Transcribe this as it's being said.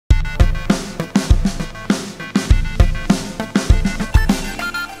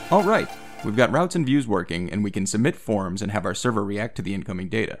Alright, we've got routes and views working, and we can submit forms and have our server react to the incoming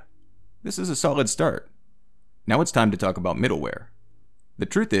data. This is a solid start. Now it's time to talk about middleware. The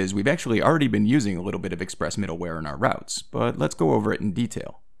truth is, we've actually already been using a little bit of Express middleware in our routes, but let's go over it in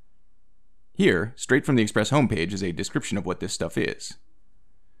detail. Here, straight from the Express homepage, is a description of what this stuff is.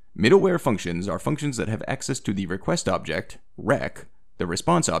 Middleware functions are functions that have access to the request object, rec, the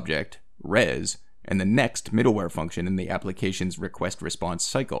response object, res, and the next middleware function in the application's request-response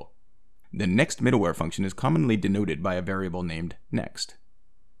cycle. The next middleware function is commonly denoted by a variable named next.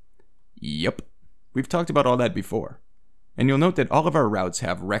 Yep, we've talked about all that before. And you'll note that all of our routes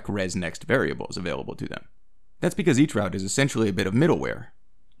have rec, res, next variables available to them. That's because each route is essentially a bit of middleware.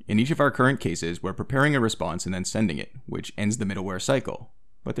 In each of our current cases, we're preparing a response and then sending it, which ends the middleware cycle.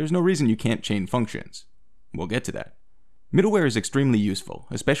 But there's no reason you can't chain functions. We'll get to that. Middleware is extremely useful,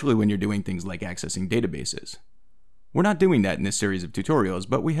 especially when you're doing things like accessing databases. We're not doing that in this series of tutorials,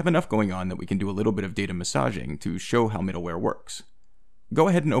 but we have enough going on that we can do a little bit of data massaging to show how middleware works. Go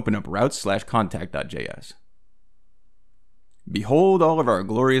ahead and open up routes/contact.js. Behold all of our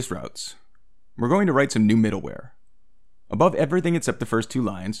glorious routes. We're going to write some new middleware. Above everything except the first two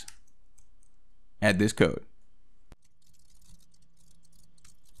lines, add this code.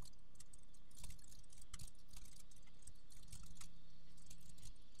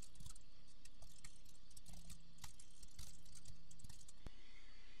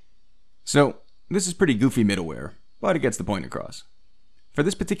 So, this is pretty goofy middleware, but it gets the point across. For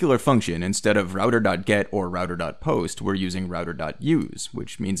this particular function, instead of router.get or router.post, we're using router.use,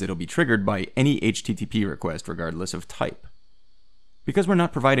 which means it'll be triggered by any HTTP request regardless of type. Because we're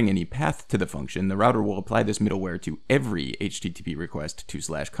not providing any path to the function, the router will apply this middleware to every HTTP request to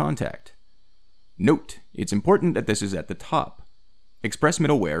 /contact. Note, it's important that this is at the top. Express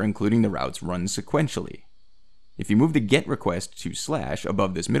middleware, including the routes, runs sequentially. If you move the GET request to /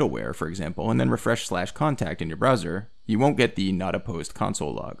 above this middleware, for example, and then refresh /contact in your browser, you won't get the not a post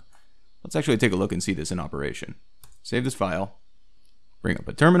console log. Let's actually take a look and see this in operation. Save this file, bring up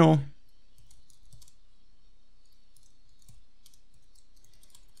a terminal,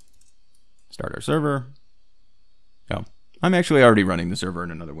 start our server. Oh, I'm actually already running the server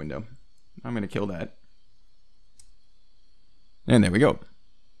in another window. I'm going to kill that. And there we go.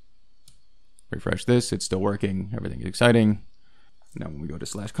 Refresh this, it's still working, everything's exciting. Now when we go to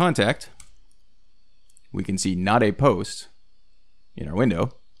 /contact, we can see not a post in our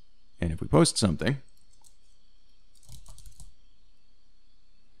window. And if we post something,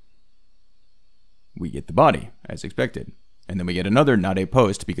 we get the body, as expected. And then we get another not a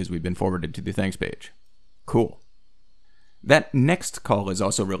post because we've been forwarded to the thanks page. Cool. That next call is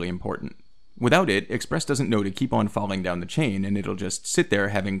also really important. Without it, Express doesn't know to keep on falling down the chain, and it'll just sit there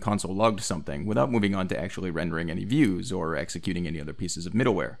having console logged something without moving on to actually rendering any views or executing any other pieces of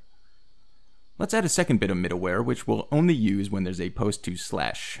middleware. Let's add a second bit of middleware, which we'll only use when there's a post to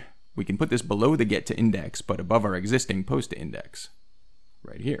 /. We can put this below the get to index, but above our existing post to index.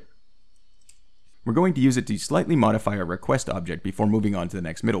 Right here. We're going to use it to slightly modify our request object before moving on to the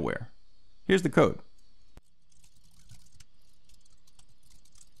next middleware. Here's the code.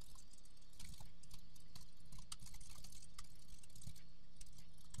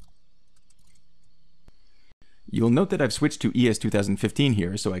 You'll note that I've switched to ES 2015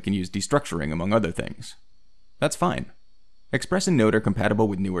 here so I can use destructuring among other things. That's fine. Express and Node are compatible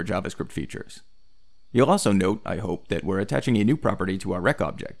with newer JavaScript features. You'll also note, I hope, that we're attaching a new property to our rec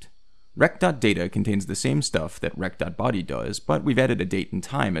object. Rec.data contains the same stuff that rec.body does, but we've added a date and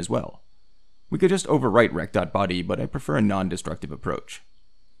time as well. We could just overwrite rec.body, but I prefer a non-destructive approach.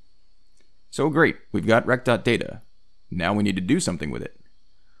 So great, we've got rec.data. Now we need to do something with it.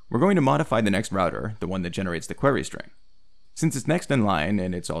 We're going to modify the next router, the one that generates the query string. Since it's next in line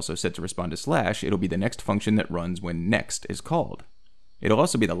and it's also set to respond to /, it'll be the next function that runs when next is called. It'll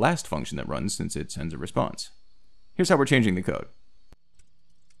also be the last function that runs since it sends a response. Here's how we're changing the code.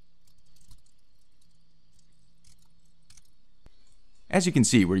 As you can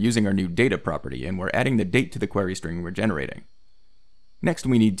see, we're using our new data property and we're adding the date to the query string we're generating. Next,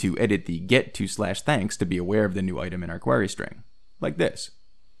 we need to edit the get to /thanks to be aware of the new item in our query string, like this.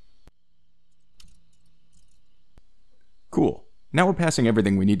 Cool. Now we're passing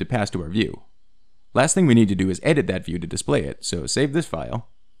everything we need to pass to our view. Last thing we need to do is edit that view to display it, so save this file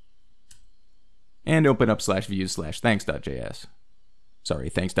and open up /views/thanks.js. Sorry,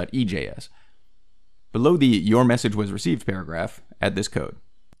 thanks.ejs. Below the your message was received paragraph, add this code.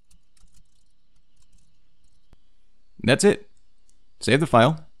 That's it. Save the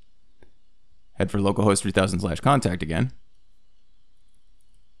file. Head for localhost 3000/contact again.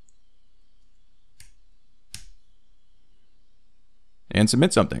 and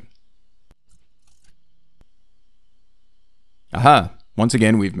submit something. Aha! Once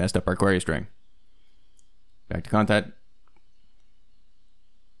again, we've messed up our query string. Back to contact.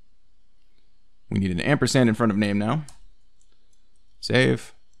 We need an ampersand in front of name now.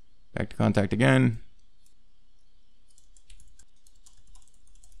 Save. Back to contact again.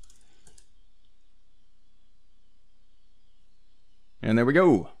 And there we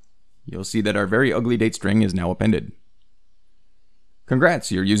go. You'll see that our very ugly date string is now appended.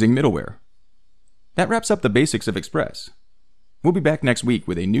 Congrats, you're using Middleware. That wraps up the basics of Express. We'll be back next week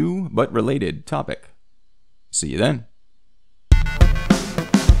with a new but related topic. See you then.